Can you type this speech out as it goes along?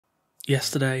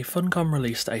Yesterday, Funcom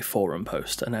released a forum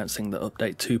post announcing that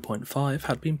Update 2.5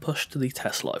 had been pushed to the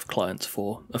TestLive client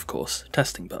for, of course,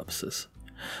 testing purposes.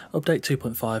 Update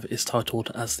 2.5 is titled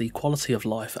as the Quality of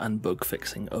Life and Bug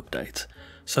Fixing Update,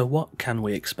 so what can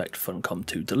we expect Funcom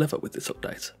to deliver with this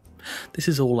update? This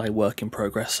is all a work in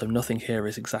progress, so nothing here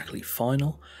is exactly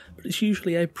final, but it's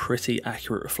usually a pretty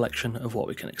accurate reflection of what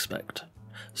we can expect.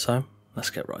 So, let's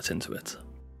get right into it.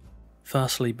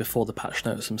 Firstly, before the patch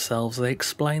notes themselves, they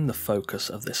explain the focus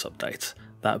of this update,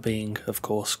 that being, of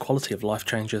course, quality of life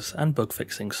changes and bug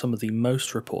fixing some of the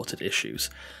most reported issues,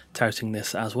 touting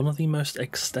this as one of the most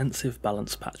extensive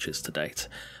balance patches to date,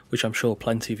 which I'm sure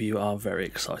plenty of you are very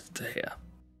excited to hear.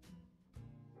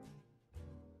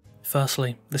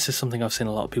 Firstly, this is something I've seen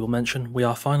a lot of people mention, we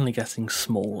are finally getting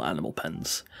small animal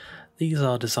pens. These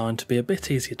are designed to be a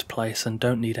bit easier to place and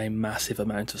don't need a massive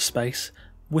amount of space,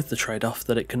 with the trade-off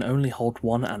that it can only hold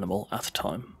one animal at a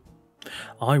time.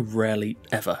 I rarely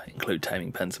ever include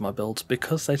taming pens in my builds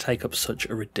because they take up such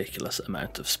a ridiculous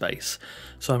amount of space,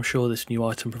 so I'm sure this new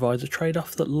item provides a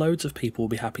trade-off that loads of people will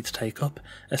be happy to take up,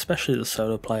 especially the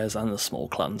solo players and the small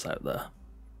clans out there.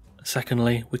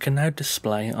 Secondly, we can now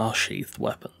display our sheathed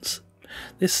weapons.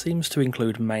 This seems to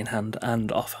include main hand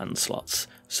and offhand slots,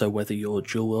 so whether you're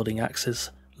dual-wielding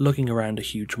axes, lugging around a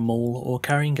huge maul, or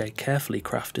carrying a carefully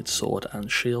crafted sword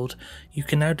and shield, you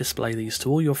can now display these to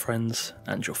all your friends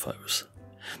and your foes.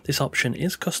 This option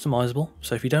is customizable,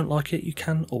 so if you don't like it you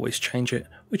can always change it,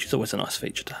 which is always a nice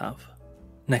feature to have.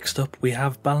 Next up we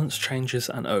have balance changes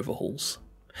and overhauls.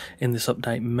 In this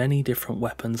update many different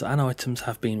weapons and items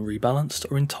have been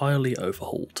rebalanced or entirely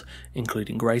overhauled,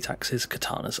 including great axes,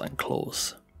 katanas and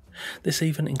claws. This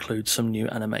even includes some new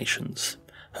animations.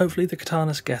 Hopefully the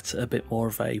katanas get a bit more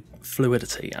of a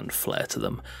fluidity and flair to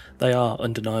them. They are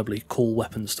undeniably cool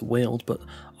weapons to wield, but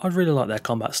I'd really like their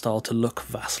combat style to look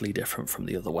vastly different from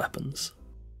the other weapons.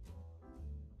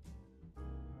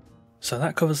 So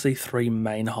that covers the three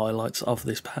main highlights of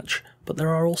this patch, but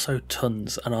there are also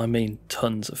tons, and I mean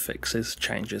tons of fixes,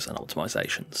 changes and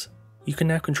optimizations. You can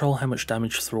now control how much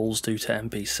damage thralls do to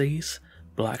NPCs,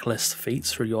 blacklist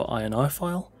feats through your INI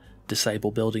file,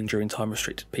 disable building during time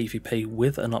restricted PvP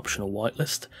with an optional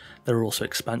whitelist. There are also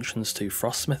expansions to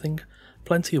frostsmithing,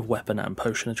 plenty of weapon and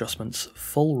potion adjustments,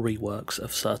 full reworks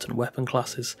of certain weapon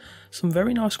classes, some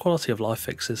very nice quality of life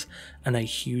fixes, and a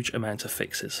huge amount of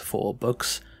fixes for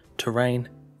bugs, terrain,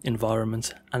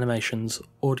 environment, animations,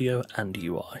 audio and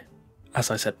UI.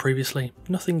 As I said previously,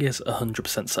 nothing is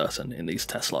 100% certain in these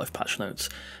TestLive patch notes,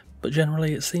 but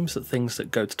generally it seems that things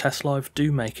that go to TestLive do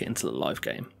make it into the live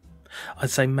game. I'd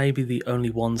say maybe the only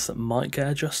ones that might get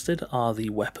adjusted are the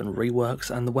weapon reworks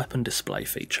and the weapon display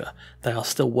feature. They are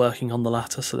still working on the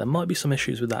latter, so there might be some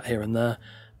issues with that here and there,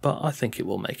 but I think it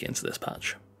will make it into this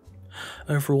patch.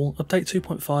 Overall, Update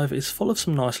 2.5 is full of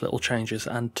some nice little changes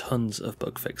and tons of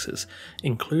bug fixes,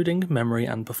 including memory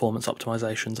and performance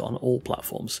optimizations on all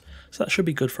platforms, so that should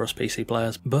be good for us PC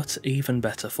players, but even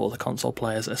better for the console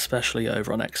players, especially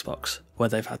over on Xbox, where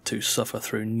they've had to suffer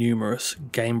through numerous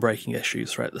game-breaking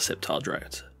issues throughout the Siptar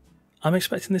drought. I'm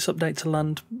expecting this update to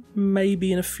land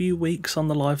maybe in a few weeks on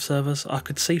the live servers. I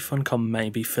could see Funcom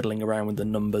maybe fiddling around with the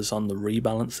numbers on the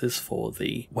rebalances for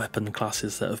the weapon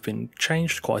classes that have been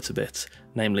changed quite a bit,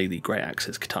 namely the great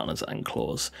axes, katanas and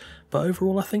claws, but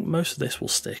overall I think most of this will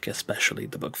stick, especially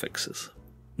the bug fixes.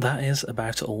 That is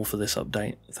about all for this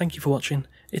update. Thank you for watching.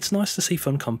 It's nice to see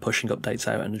Funcom pushing updates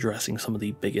out and addressing some of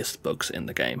the biggest bugs in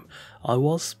the game. I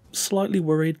was slightly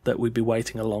worried that we'd be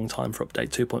waiting a long time for update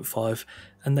 2.5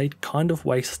 and they'd kind of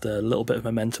waste the little bit of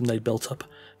momentum they'd built up,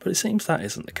 but it seems that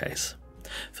isn't the case.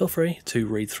 Feel free to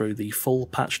read through the full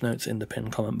patch notes in the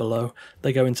pinned comment below.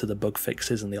 They go into the bug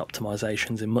fixes and the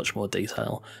optimizations in much more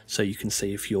detail, so you can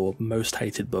see if your most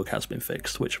hated bug has been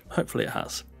fixed, which hopefully it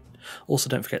has. Also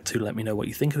don't forget to let me know what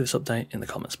you think of this update in the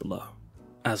comments below.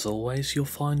 As always, you'll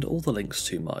find all the links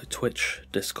to my Twitch,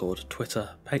 Discord,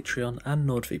 Twitter, Patreon and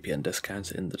NordVPN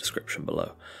discounts in the description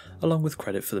below, along with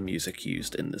credit for the music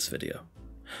used in this video.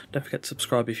 Don't forget to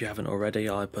subscribe if you haven't already.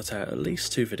 I put out at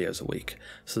least 2 videos a week,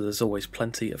 so there's always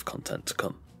plenty of content to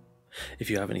come. If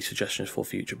you have any suggestions for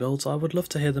future builds, I would love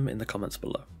to hear them in the comments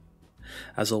below.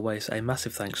 As always, a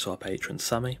massive thanks to our patrons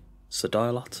Sammy, Sir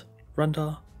Dialot,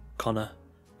 Randar, Connor,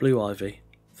 Blue Ivy,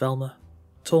 Velma,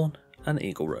 Torn and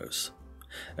Eagle Rose.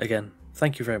 Again,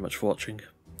 thank you very much for watching,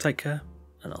 take care,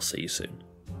 and I'll see you soon.